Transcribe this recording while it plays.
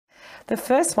The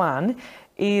first one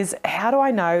is, how do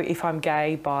I know if I'm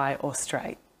gay, bi or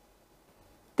straight?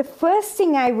 The first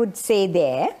thing I would say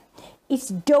there is,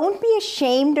 don't be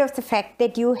ashamed of the fact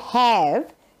that you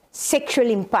have sexual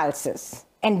impulses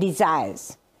and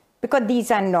desires, because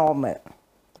these are normal,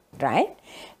 right?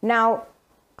 Now,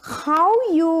 how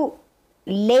you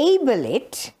label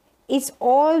it is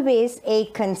always a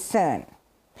concern.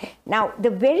 Now, the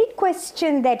very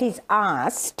question that is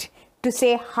asked to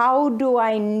say, how do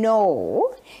I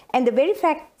know? And the very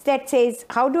fact that says,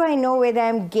 how do I know whether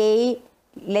I'm gay,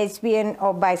 lesbian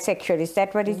or bisexual? Is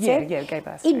that what it said? Yeah, gay,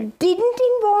 bisexual. It didn't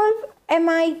involve, am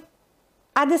I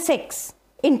other sex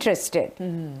interested?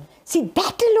 See,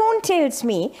 that alone tells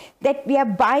me that we are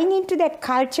buying into that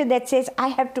culture that says, I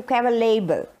have to have a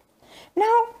label.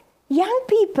 Now, young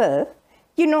people,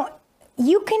 you know,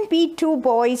 you can be two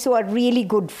boys who are really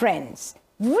good friends,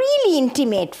 really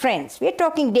intimate friends. We're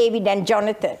talking David and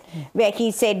Jonathan, where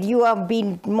he said, you have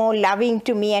been more loving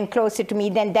to me and closer to me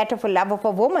than that of a love of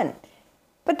a woman.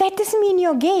 But that doesn't mean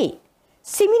you're gay.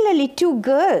 Similarly, two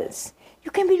girls, you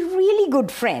can be really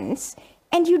good friends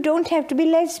and you don't have to be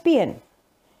lesbian.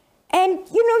 And,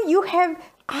 you know,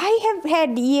 I have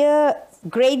had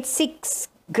grade 6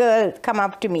 girl come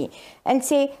up to me and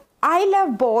say, I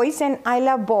love boys and I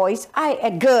love boys,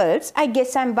 girls, I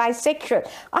guess I'm bisexual.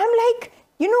 I'm like,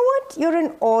 you know what? You're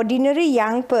an ordinary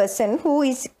young person who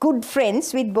is good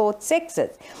friends with both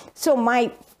sexes. So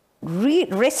my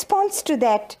response to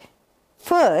that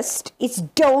first is,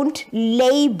 don't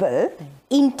label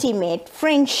intimate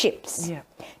friendships. Yeah.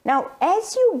 Now,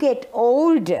 as you get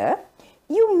older,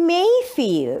 you may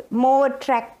feel more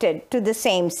attracted to the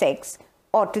same sex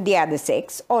or to the other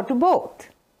sex or to both.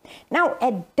 Now,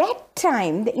 at that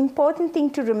time, the important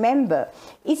thing to remember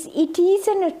is it is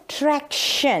an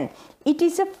attraction. It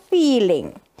is a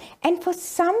feeling. And for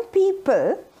some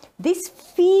people, this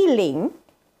feeling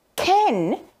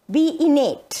can be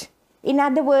innate. In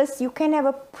other words, you can have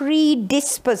a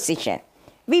predisposition.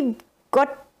 We've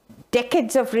got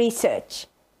decades of research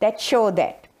that show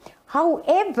that.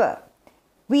 However,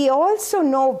 we also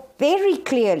know very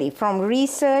clearly from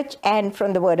research and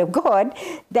from the Word of God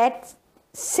that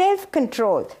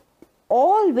self-control,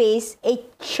 always a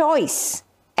choice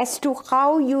as to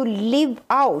how you live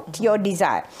out your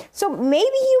desire. So maybe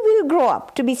you will grow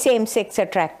up to be same-sex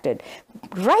attracted.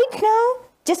 Right now,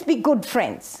 just be good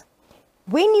friends.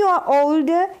 When you are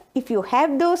older, if you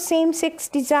have those same-sex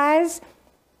desires,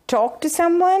 talk to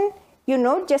someone, you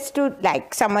know, just to,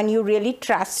 like someone you really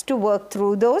trust, to work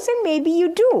through those, and maybe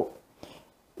you do.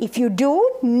 If you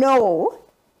do, know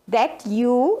that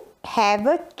you have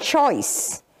a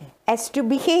choice as to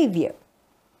behavior,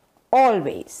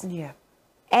 always. Yeah.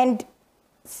 And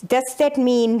does that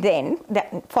mean then,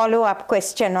 the follow-up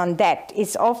question on that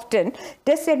is often,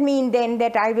 does that mean then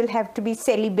that I will have to be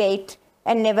celibate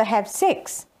and never have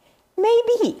sex?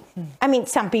 Maybe. I mean,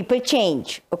 some people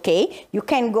change, okay? You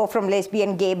can go from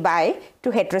lesbian, gay, bi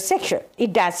to heterosexual.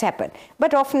 It does happen,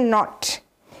 but often not.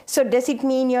 So does it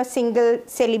mean you're single,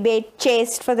 celibate,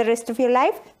 chaste for the rest of your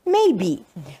life? Maybe.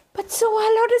 But so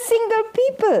are a lot of single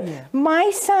people. Yeah.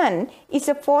 My son is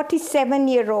a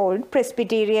 47-year-old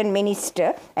Presbyterian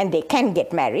minister, and they can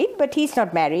get married, but he's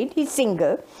not married, he's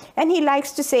single. And he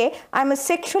likes to say, I'm a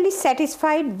sexually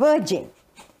satisfied virgin,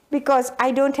 because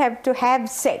I don't have to have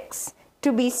sex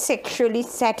to be sexually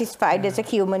satisfied as a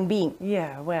human being.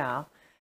 Yeah, wow.